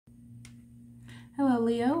Hello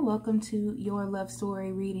Leo, welcome to your love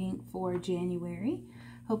story reading for January.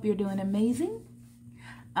 Hope you're doing amazing.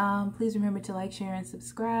 Please remember to like, share, and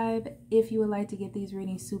subscribe. If you would like to get these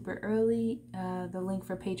readings super early, the link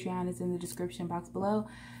for Patreon is in the description box below,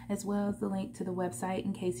 as well as the link to the website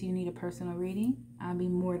in case you need a personal reading. I'll be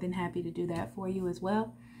more than happy to do that for you as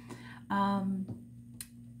well.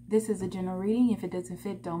 This is a general reading. If it doesn't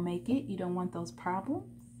fit, don't make it. You don't want those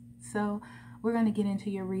problems. So we're going to get into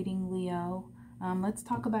your reading, Leo. Let's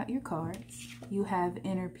talk about your cards. You have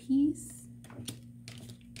inner peace,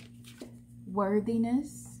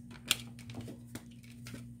 worthiness,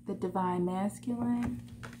 the divine masculine,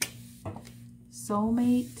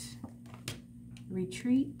 soulmate,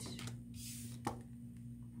 retreat,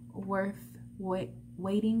 worth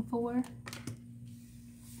waiting for,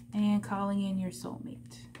 and calling in your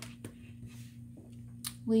soulmate.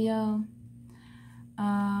 Leo,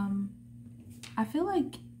 I feel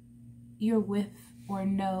like you're with or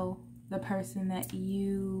know the person that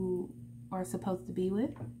you are supposed to be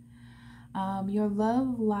with. Your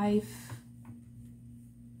love life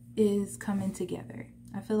is coming together.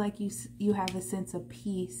 I feel like you have a sense of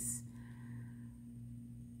peace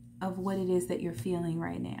of what it is that you're feeling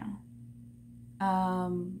right now.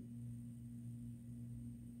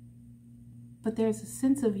 But there's a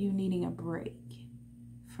sense of you needing a break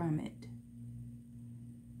from it.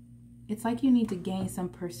 It's like you need to gain some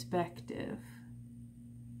perspective.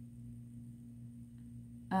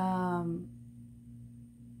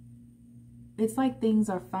 It's like things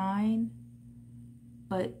are fine,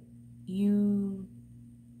 but you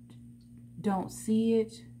don't see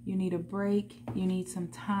it. You need a break. You need some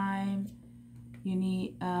time. You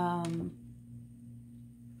need a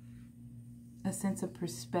sense of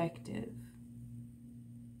perspective.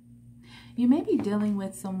 You may be dealing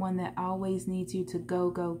with someone that always needs you to go,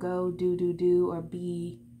 go, go, do, or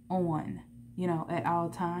be on, at all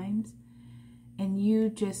times. And you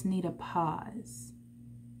just need a pause.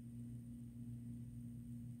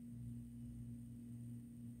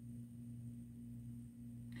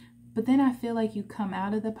 But then I feel like you come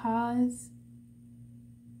out of the pause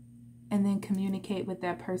and then communicate with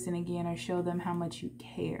that person again or show them how much you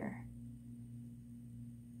care.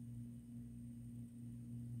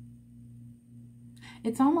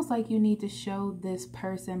 It's almost like you need to show this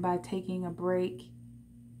person by taking a break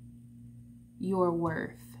your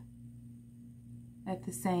worth at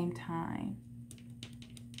the same time.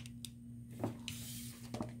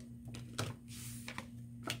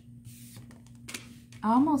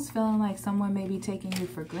 I almost feeling like someone may be taking you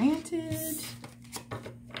for granted.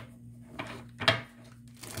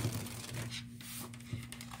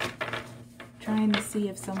 Trying to see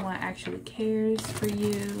if someone actually cares for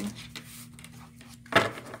you.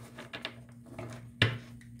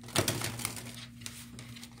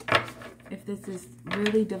 If this is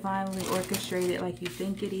really divinely orchestrated like you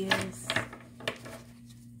think it is.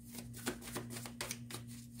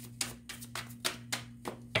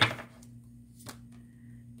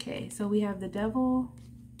 Okay, so we have the Devil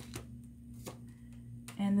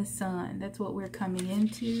and the Sun. That's what we're coming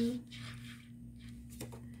into.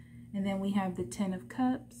 And then we have the Ten of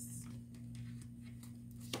Cups,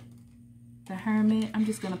 the Hermit. I'm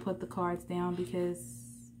just going to put the cards down because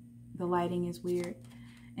the lighting is weird.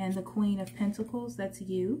 And the Queen of Pentacles, that's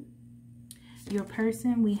you. Your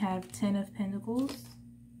person, we have Ten of Pentacles,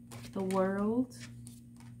 the World,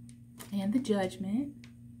 and the Judgment.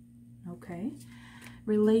 Okay.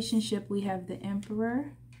 Relationship, we have the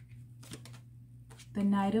Emperor, the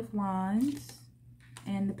Knight of Wands,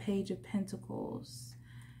 and the Page of Pentacles.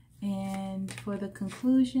 And for the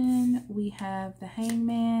conclusion, we have the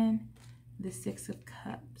Hangman, the Six of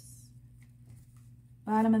Cups.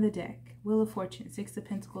 Bottom of the deck, Wheel of Fortune, Six of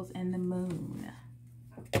Pentacles, and the Moon.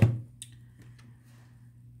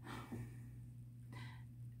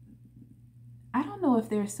 I don't know if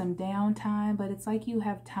there's some downtime, but it's like you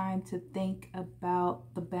have time to think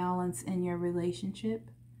about the balance in your relationship.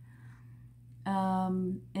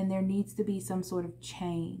 And there needs to be some sort of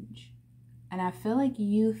change. And I feel like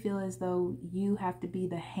you feel as though you have to be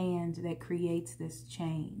the hand that creates this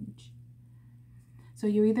change. So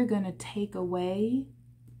you're either going to take away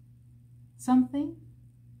something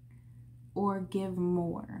or give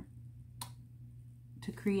more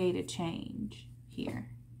to create a change here.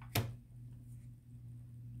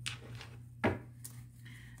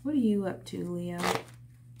 What are you up to, Leo?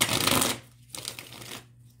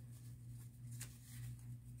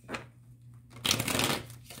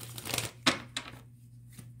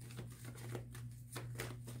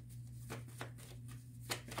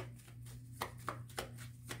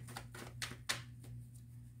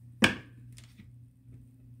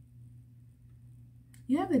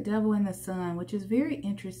 You have the Devil and the Sun, which is very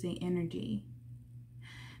interesting energy.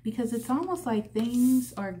 Because it's almost like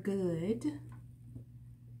things are good,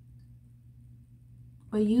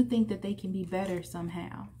 but you think that they can be better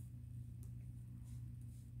somehow.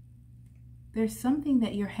 There's something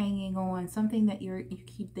that you're hanging on, something that you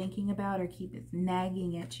keep thinking about or it's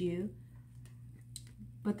nagging at you.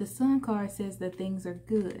 But the Sun card says that things are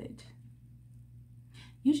good.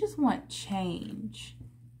 You just want change.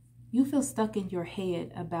 You feel stuck in your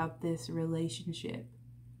head about this relationship.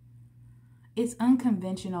 It's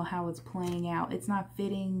unconventional how it's playing out. It's not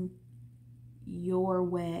fitting your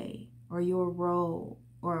way or your role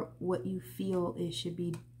or what you feel it should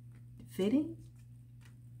be fitting.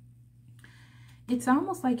 It's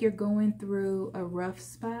almost like you're going through a rough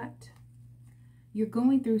spot. You're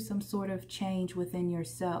going through some sort of change within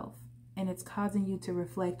yourself, and it's causing you to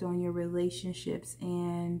reflect on your relationships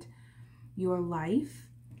and your life,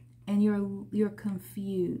 and you're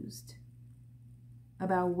confused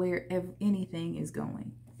about where anything is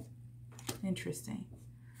going. Interesting.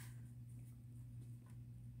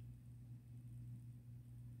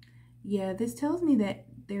 Yeah, this tells me that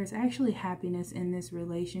there's actually happiness in this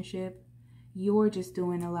relationship. You're just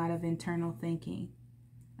doing a lot of internal thinking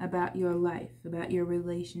about your life, about your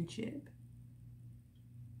relationship.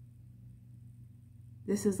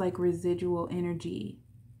 This is like residual energy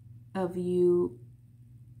of you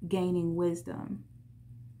gaining wisdom.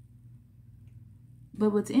 But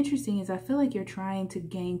what's interesting is I feel like you're trying to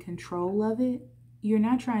gain control of it. You're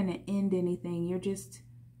not trying to end anything. You're just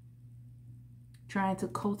trying to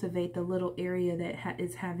cultivate the little area that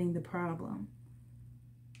is having the problem,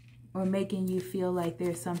 or making you feel like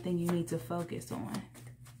there's something you need to focus on.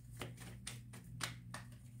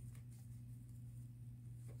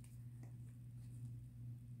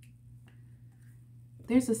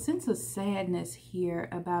 There's a sense of sadness here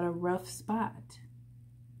about a rough spot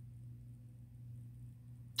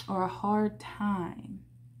or a hard time.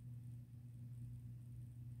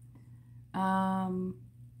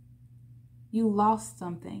 You lost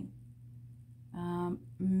something.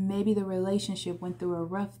 Maybe the relationship went through a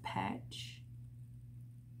rough patch.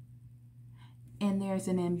 And there's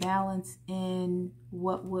an imbalance in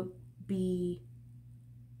what would be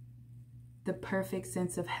the perfect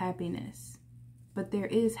sense of happiness. But there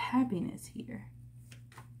is happiness here.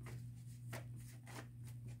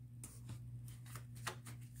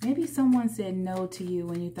 Maybe someone said no to you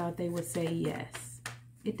when you thought they would say yes.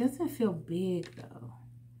 It doesn't feel big though.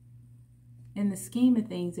 In the scheme of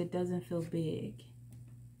things, it doesn't feel big.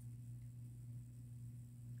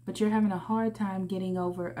 But you're having a hard time getting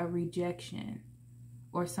over a rejection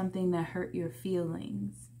or something that hurt your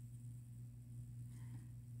feelings.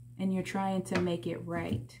 And you're trying to make it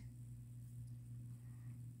right.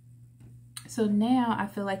 So now I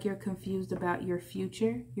feel like you're confused about your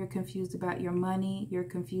future. You're confused about your money. You're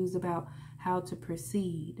confused about how to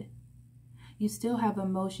proceed. You still have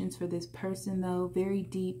emotions for this person though, very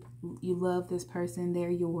deep. You love this person. They're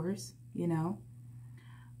yours, you know.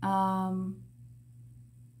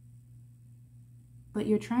 But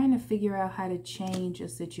you're trying to figure out how to change a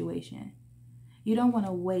situation. You don't want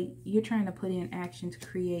to wait. You're trying to put in action to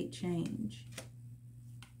create change.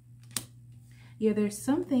 Yeah, there's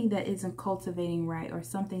something that isn't cultivating right or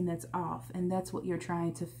something that's off, and that's what you're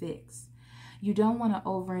trying to fix. You don't want to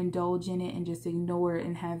overindulge in it and just ignore it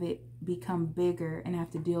and have it become bigger and have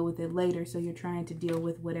to deal with it later, so you're trying to deal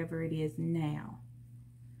with whatever it is now.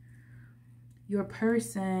 Your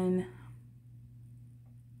person,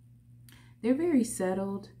 they're very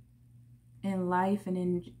settled in life and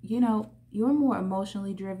in, you know, you're more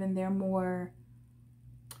emotionally driven. They're more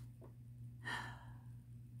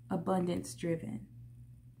abundance driven.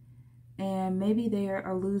 And maybe they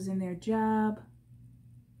are losing their job.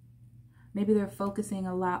 Maybe they're focusing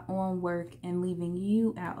a lot on work and leaving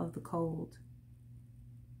you out of the cold.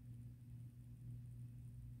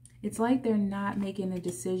 It's like they're not making a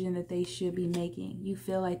decision that they should be making. You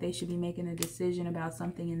feel like they should be making a decision about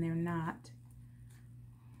something and they're not.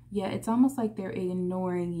 Yeah, it's almost like they're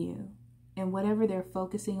ignoring you. And whatever they're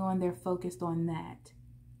focusing on, they're focused on that.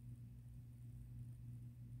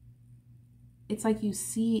 It's like you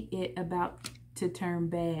see it about to turn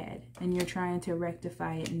bad and you're trying to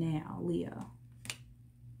rectify it now, Leo.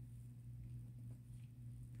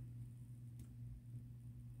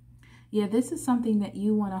 Yeah, this is something that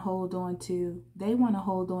you want to hold on to. They want to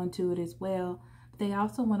hold on to it as well. But they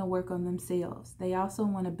also want to work on themselves. They also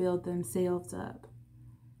want to build themselves up.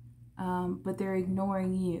 But they're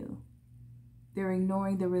ignoring you. They're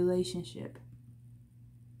ignoring the relationship.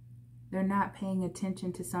 They're not paying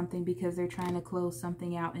attention to something because they're trying to close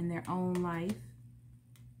something out in their own life.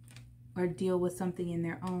 or deal with something in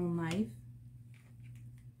their own life.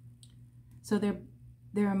 So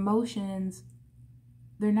their emotions,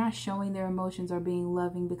 they're not showing their emotions or being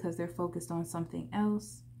loving because they're focused on something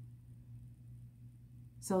else.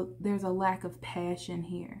 So there's a lack of passion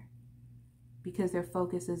here because their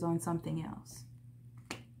focus is on something else.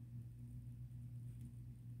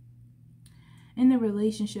 In the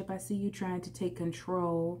relationship, I see you trying to take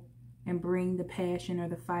control and bring the passion or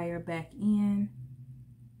the fire back in.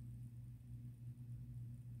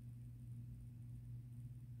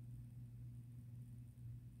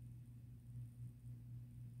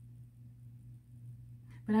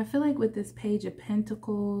 But I feel like with this Page of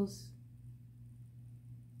Pentacles,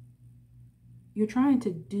 you're trying to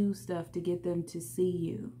do stuff to get them to see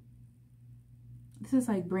you. This is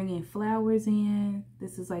like bringing flowers in.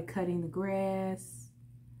 This is like cutting the grass.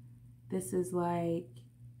 This is like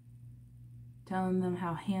telling them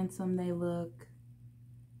how handsome they look.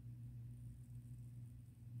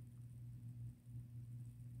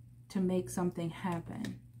 To make something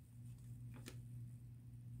happen.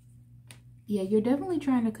 Yeah, you're definitely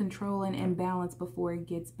trying to control an imbalance before it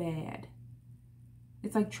gets bad.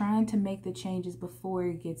 It's like trying to make the changes before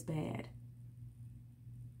it gets bad.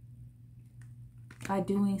 By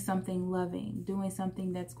doing something loving, doing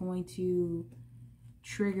something that's going to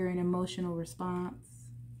trigger an emotional response.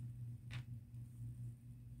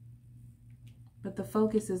 But the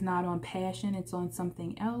focus is not on passion, it's on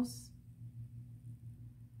something else.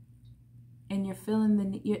 And you're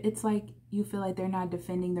feeling it's like you feel like they're not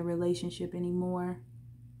defending the relationship anymore.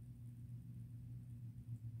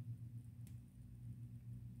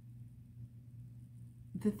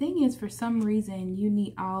 The thing is, for some reason, you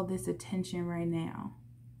need all this attention right now.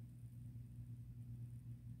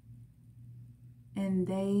 And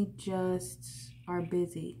they just are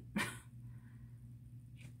busy.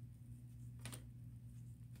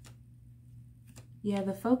 Yeah,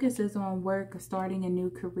 the focus is on work, or starting a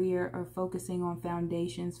new career, or focusing on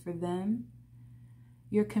foundations for them.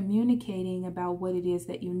 You're communicating about what it is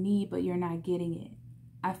that you need, but you're not getting it.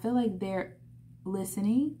 I feel like they're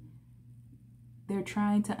listening. They're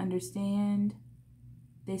trying to understand.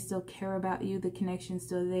 They still care about you. The connection's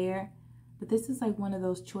still there. But this is like one of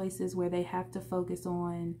those choices where they have to focus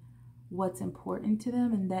on what's important to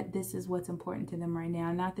them, and that this is what's important to them right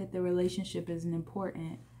now. Not that the relationship isn't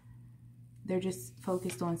important. They're just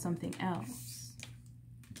focused on something else.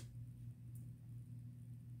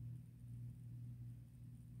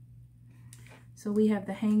 So we have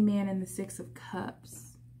the Hangman and the Six of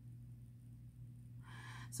Cups.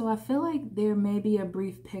 So I feel like there may be a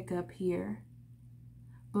brief pickup here,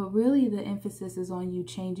 but really the emphasis is on you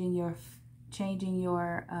changing your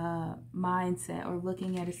mindset or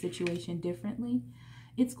looking at a situation differently.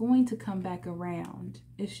 It's going to come back around.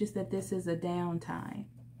 It's just that this is a downtime.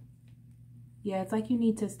 Yeah, it's like you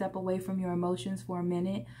need to step away from your emotions for a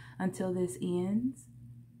minute until this ends.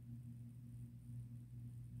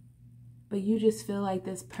 But you just feel like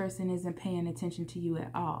this person isn't paying attention to you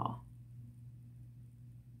at all.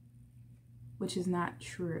 Which is not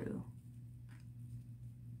true.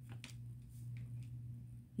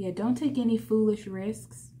 Yeah, don't take any foolish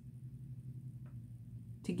risks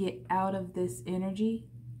to get out of this energy,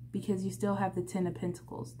 because you still have the Ten of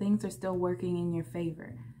Pentacles. Things are still working in your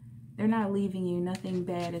favor. They're not leaving you. Nothing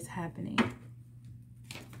bad is happening.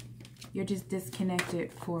 You're just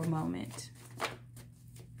disconnected for a moment.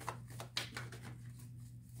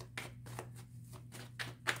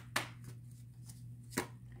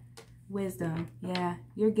 Wisdom. Yeah,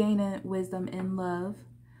 you're gaining wisdom in love.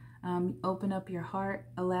 Open up your heart.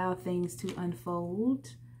 Allow things to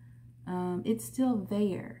unfold. It's still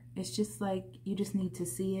there. It's just like you just need to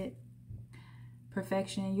see it.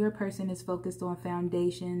 Perfection. Your person is focused on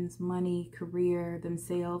foundations, money, career,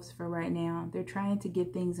 themselves for right now. They're trying to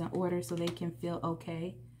get things in order so they can feel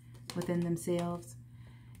okay within themselves.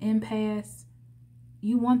 Impasse.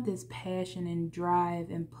 You want this passion and drive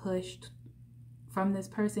and push from this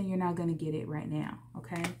person. You're not going to get it right now,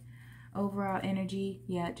 okay? Overall energy,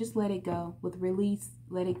 yeah, just let it go. With release,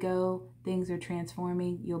 let it go. Things are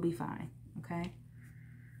transforming. You'll be fine, okay?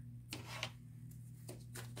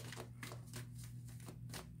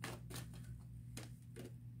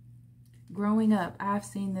 Growing up, I've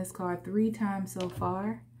seen this card 3 times so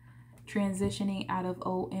far. Transitioning out of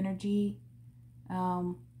old energy.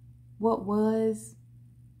 What was.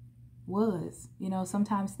 You know,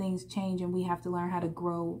 sometimes things change and we have to learn how to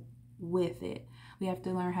grow with it. We have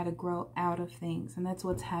to learn how to grow out of things. And that's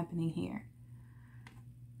what's happening here.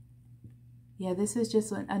 Yeah, this is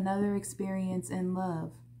just another experience in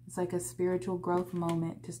love. It's like a spiritual growth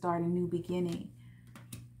moment to start a new beginning.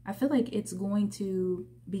 I feel like it's going to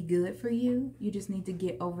be good for you. You just need to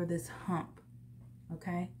get over this hump.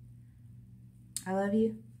 Okay? I love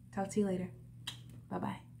you. Talk to you later.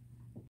 Bye-bye.